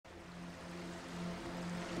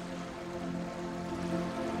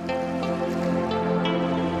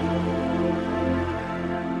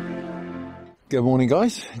Good morning,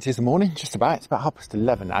 guys. It is the morning, just about. It's about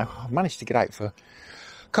 11:30 now. I've managed to get out for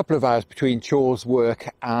a couple of hours between chores, work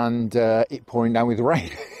and it pouring down with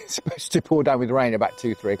rain. It's supposed to pour down with rain about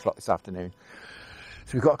 2-3 o'clock this afternoon.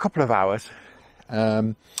 So we've got a couple of hours.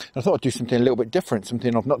 I thought I'd do something a little bit different,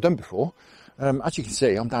 something I've not done before. As you can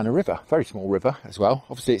see, I'm down a river, very small river as well.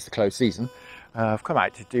 Obviously, it's the close season. I've come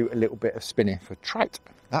out to do a little bit of spinning for trout.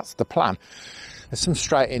 That's the plan. There's some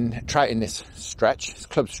trout in this stretch, it's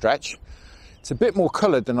club stretch. It's a bit more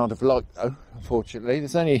coloured than I'd have liked, though, unfortunately.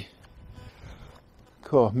 There's only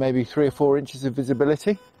maybe 3 or 4 inches of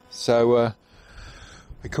visibility. So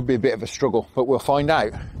it could be a bit of a struggle, but we'll find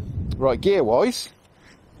out. Right, gear-wise.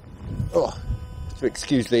 So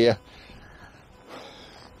excuse the...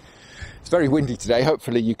 it's very windy today.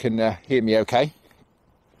 Hopefully you can hear me okay.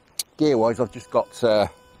 Gear-wise, I've just got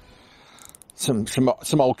some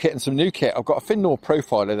old kit and some new kit. I've got a Fin Nor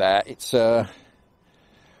profiler there. It's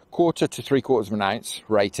 1/4 to 3/4 of an ounce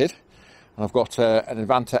rated, and I've got an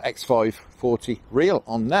Advanta X5 40 reel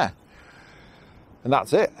on there, and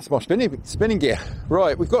that's it. That's my spinning gear.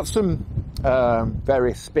 Right, we've got some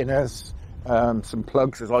various spinners, some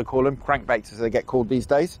plugs as I call them, crankbaits as they get called these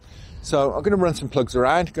days. So I'm going to run some plugs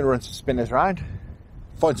around, going to run some spinners around,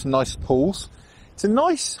 find some nice pools. It's a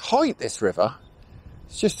nice height, this river.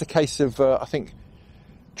 It's just a case of I think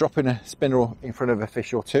dropping a spinner in front of a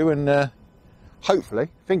fish or two, and hopefully,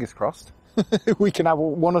 fingers crossed, we can have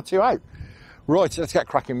 1 or 2 out. Right, so let's get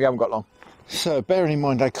cracking. We haven't got long. So, bearing in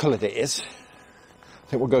mind how coloured it is, I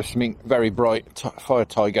think we'll go something very bright, Fire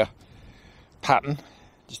Tiger pattern.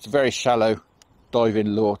 Just a very shallow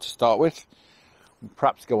dive-in lure to start with. We'll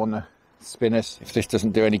perhaps go on the spinners if this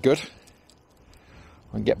doesn't do any good.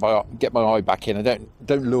 And get my eye back in. I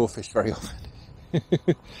don't lure fish very often.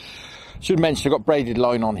 Should mention I've got braided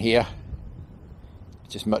line on here.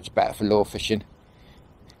 Just much better for lure fishing,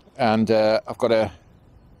 and I've got a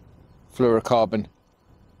fluorocarbon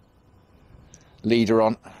leader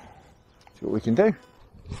on. See what we can do.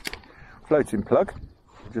 Floating plug,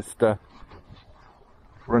 just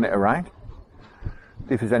run it around,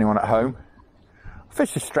 see if there's anyone at home. I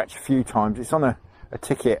fished this stretch a few times. It's on a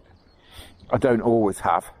ticket I don't always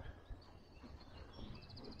have,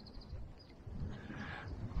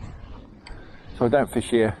 so I don't fish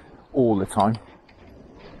here all the time.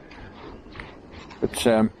 But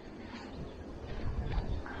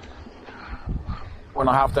when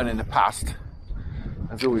I have done in the past,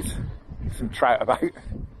 there's always some trout about.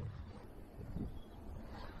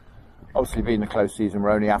 Obviously, being the close season,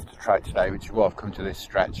 we're only after trout today, which is why I've come to this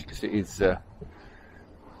stretch, because it is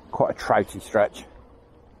quite a trouty stretch.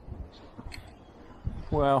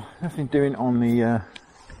 Well, nothing doing on the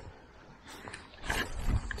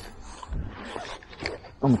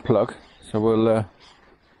plug, so we'll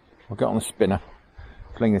get on the spinner.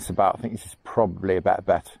 Fling this about. I think this is probably a better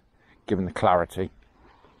bet, given the clarity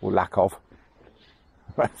or lack of.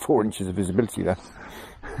 About 4 inches of visibility there.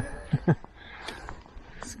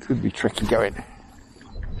 This could be tricky going.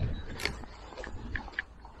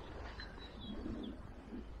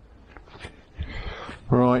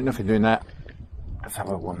 Right, nothing doing that. Let's have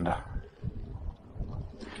a wander.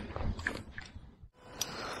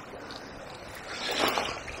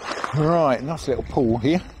 Right, nice little pool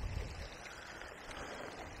here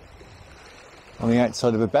on the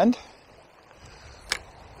outside of a bend.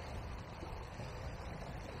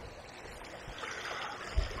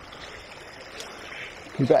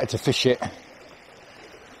 Be better to fish it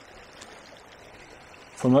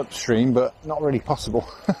from upstream, but not really possible.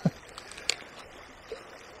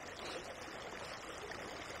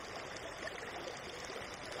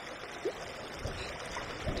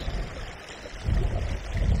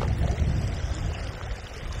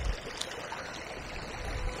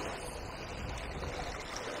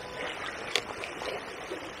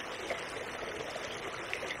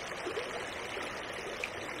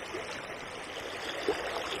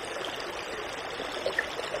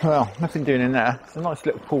 Well, nothing doing in there. It's a nice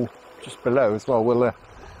little pool just below as well. We'll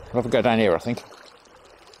have a go down here, I think.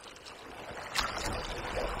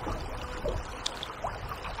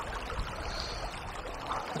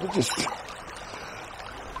 We'll just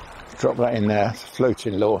drop that in there. It's a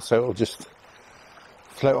floating lure, so it'll just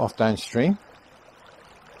float off downstream.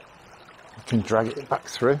 You can drag it back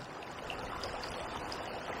through.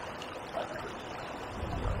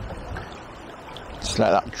 Just let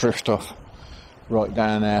that drift off. Right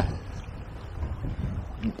down there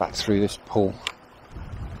and back through this pool.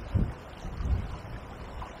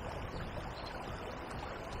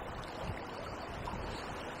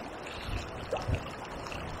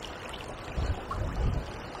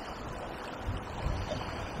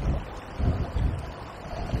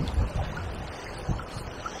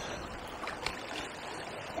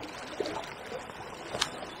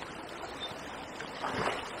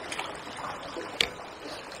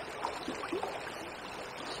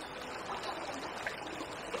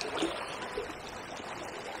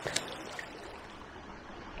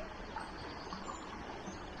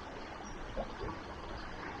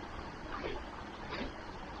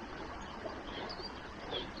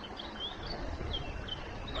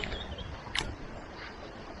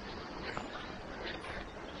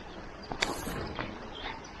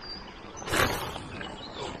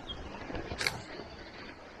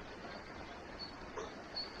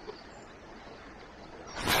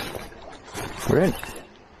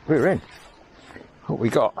 We're in. What we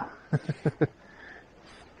got?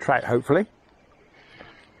 Trout, hopefully.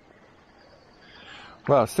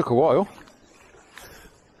 Well, it's took a while.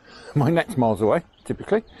 My net's miles away,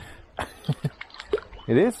 typically.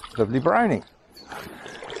 It is. Lovely brownie.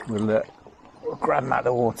 We'll grab him out of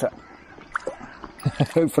the water.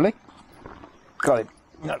 Hopefully. Got it.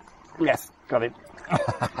 No. Yes, got it.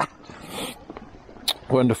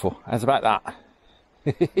 Wonderful. How's about that?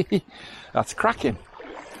 That's cracking.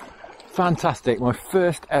 Fantastic. My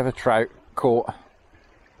first ever trout caught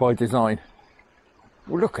by design.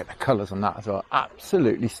 Well, look at the colours on that as well.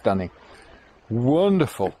 Absolutely stunning.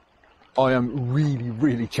 Wonderful. I am really,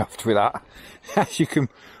 really chuffed with that. As you can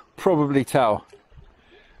probably tell.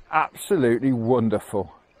 Absolutely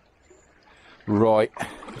wonderful. Right.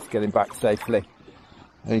 Let's get him back safely.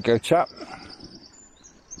 There you go, chap.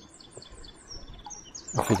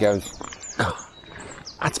 Off he goes.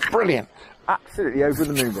 That's brilliant. Absolutely over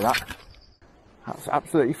the moon with that. That's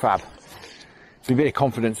absolutely fab. It's a bit of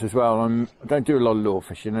confidence as well. I don't do a lot of lure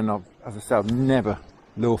fishing, and as I said, I've never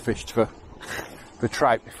lure fished for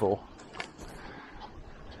trout before.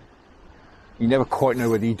 You never quite know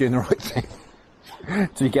whether you're doing the right thing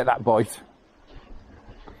till you get that bite.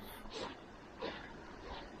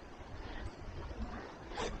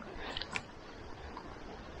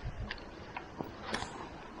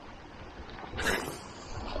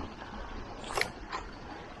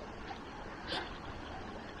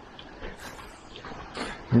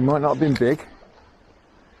 He might not have been big,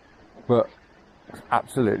 but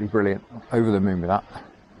absolutely brilliant. Over the moon with that.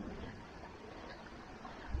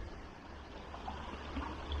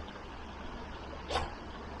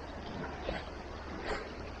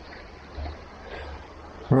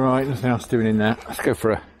 Right, nothing else doing in there. Let's go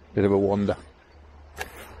for a bit of a wander.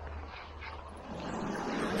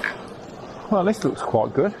 Well, this looks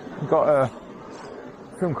quite good. We've got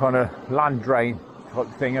some kind of land drain type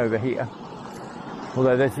thing over here.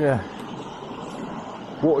 Although there's a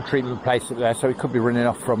water treatment place up there, so it could be running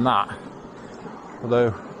off from that. Although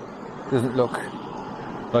it doesn't look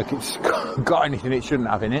like it's got anything it shouldn't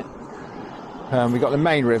have in it. We've got the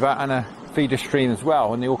main river and a feeder stream as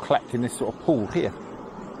well, and they all collect in this sort of pool here.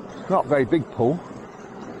 Not a very big pool,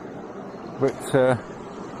 but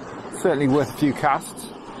certainly worth a few casts.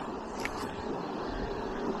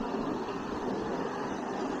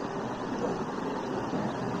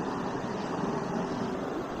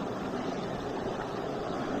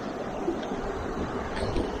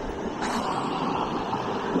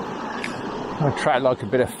 Trout like a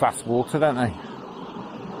bit of fast water, don't they?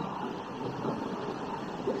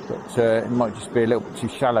 But it might just be a little bit too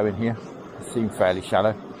shallow in here. It seems fairly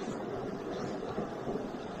shallow.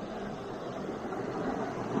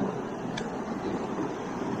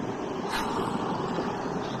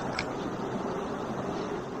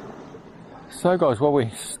 So guys, while we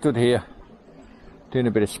stood here doing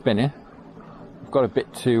a bit of spinning, I've got a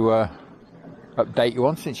bit to update you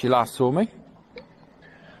on since you last saw me.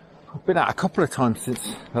 I've been out a couple of times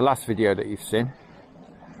since the last video that you've seen.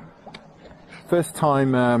 First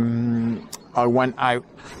time I went out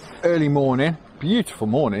early morning, beautiful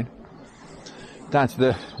morning, down to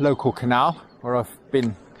the local canal where I've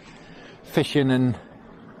been fishing and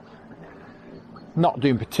not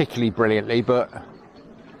doing particularly brilliantly, but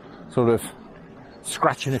sort of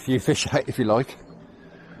scratching a few fish out, if you like.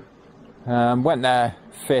 Went there,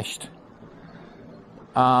 fished,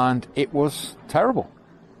 and it was terrible.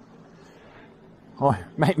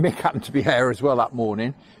 Mate Mick happened to be there as well that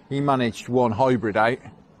morning. He managed one hybrid out,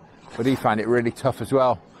 but he found it really tough as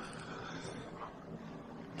well.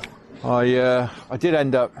 I did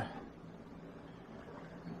end up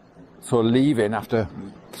sort of leaving after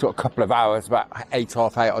sort of a couple of hours, about 8,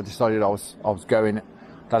 half 8. I decided I was going.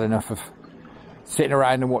 Had enough of sitting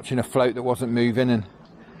around and watching a float that wasn't moving. And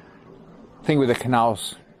the thing with the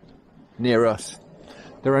canals near us,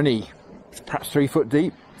 they're only perhaps 3 foot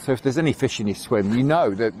deep. So if there's any fish in your swim, you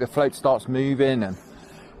know that the float starts moving, and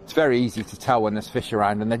it's very easy to tell when there's fish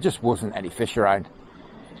around, and there just wasn't any fish around.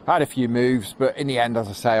 I had a few moves, but in the end, as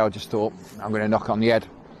I say, I just thought, I'm going to knock it on the head.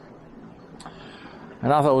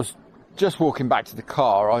 And as I was just walking back to the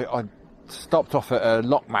car, I stopped off at a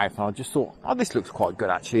lock mouth, and I just thought, oh, this looks quite good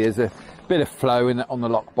actually. There's a bit of flow on the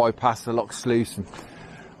lock bypass, the lock sluice, and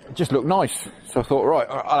it just looked nice. So I thought, right,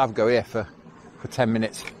 I'll have a go here for 10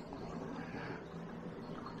 minutes.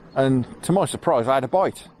 And to my surprise, I had a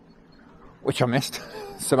bite, which I missed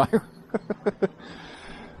somehow.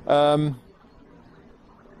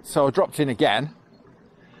 So I dropped in again.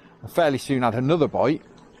 I fairly soon had another bite,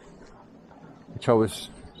 which I was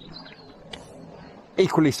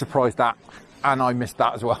equally surprised at, and I missed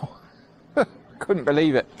that as well. couldn't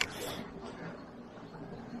believe it.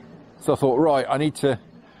 So I thought, right, I need to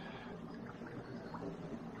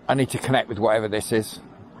connect with whatever this is.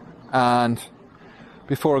 And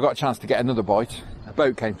before I got a chance to get another bite, a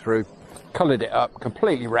boat came through, coloured it up,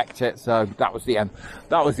 completely wrecked it. So that was the end.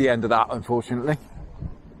 That was the end of that, unfortunately.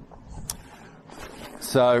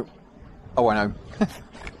 So I went home.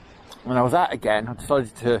 When I was out again, I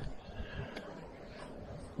decided to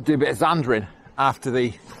do a bit of zandering after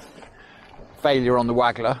the failure on the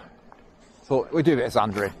waggler. Thought we'd do a bit of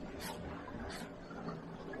zandering.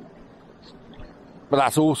 But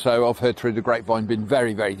that's also, I've heard through the grapevine, been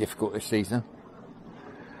very, very difficult this season.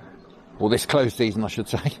 Or this close season, I should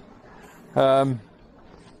say. Well,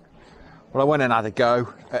 I went and had a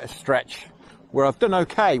go at a stretch where I've done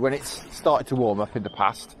okay when it's started to warm up in the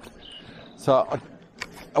past. So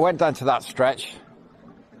I went down to that stretch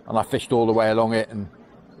and I fished all the way along it, and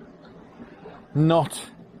not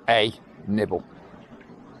a nibble.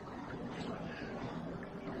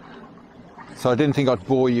 So I didn't think I'd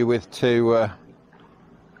bore you with two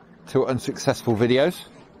unsuccessful videos.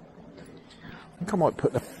 I think I might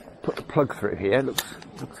put the plug through here. Looks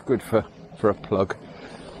good for a plug.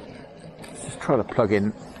 Let's just try to plug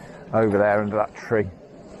in over there under that tree.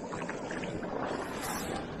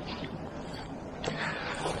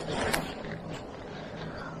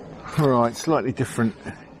 Right, slightly different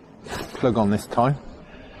plug on this time.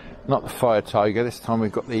 Not the Fire Tiger. This time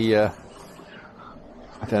we've got the I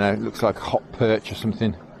don't know, it looks like a hot perch or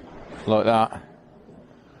something like that.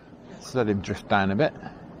 Let's let him drift down a bit.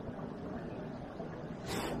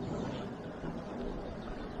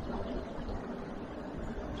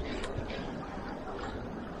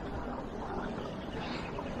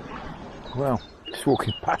 Well, just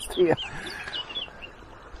walking past here.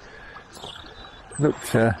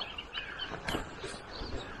 Looks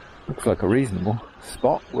like a reasonable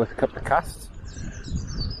spot worth a couple of casts.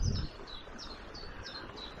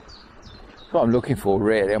 That's what I'm looking for,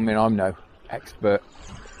 really. I mean, I'm no expert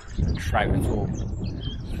at trout at all.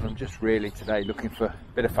 So I'm just really today looking for a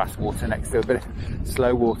bit of fast water next to a bit of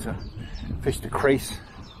slow water. Fished a crease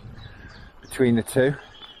between the two.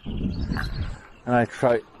 And I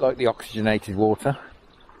trout like the oxygenated water.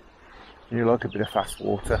 You like a bit of fast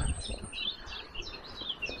water.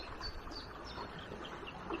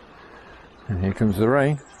 And here comes the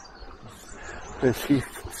rain. There's a few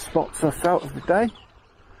spots I felt of the day.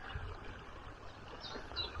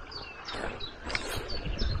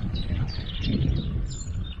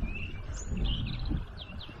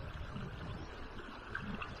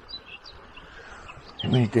 I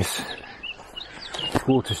need this. This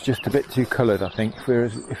water's just a bit too coloured, I think.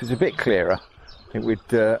 Whereas if it's a bit clearer, I think we'd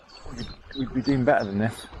be doing better than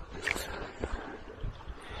this.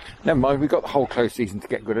 Never mind, we've got the whole close season to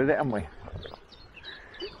get good at it, haven't we?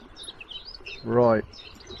 Right.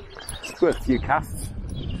 It's worth a few casts.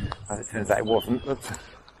 As it turns out it wasn't, but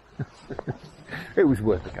it was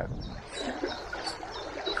worth a go.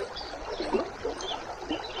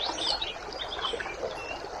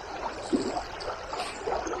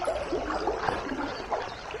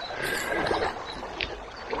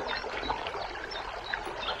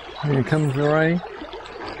 Here comes the rain.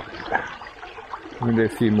 I'm going to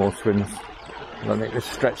do a few more swims. I don't think this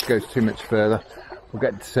stretch goes too much further. We'll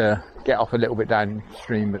get off a little bit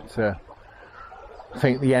downstream, but I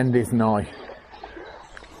think the end is nigh.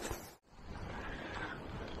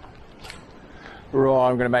 Right,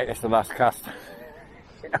 I'm going to make this the last cast.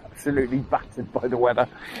 Absolutely battered by the weather.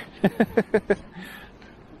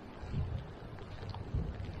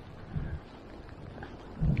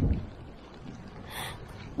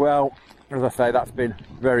 Well, as I say, that's been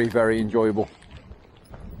very, very enjoyable.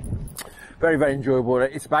 Very, very enjoyable.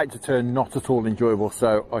 It's about to turn not at all enjoyable,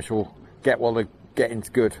 so I shall get while the getting's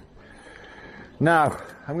good. Now,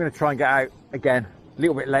 I'm going to try and get out again a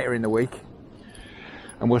little bit later in the week,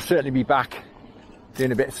 and we'll certainly be back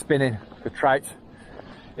doing a bit of spinning for trout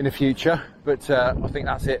in the future, but I think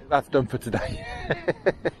that's it. That's done for today.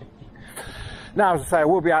 Now, as I say, I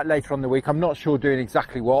will be out later on in the week. I'm not sure doing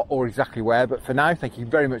exactly what or exactly where, but for now, thank you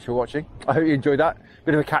very much for watching. I hope you enjoyed that.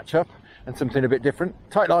 Bit of a catch up and something a bit different.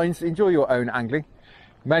 Tight lines, enjoy your own angling.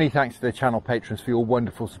 Many thanks to the channel patrons for your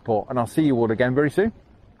wonderful support, and I'll see you all again very soon.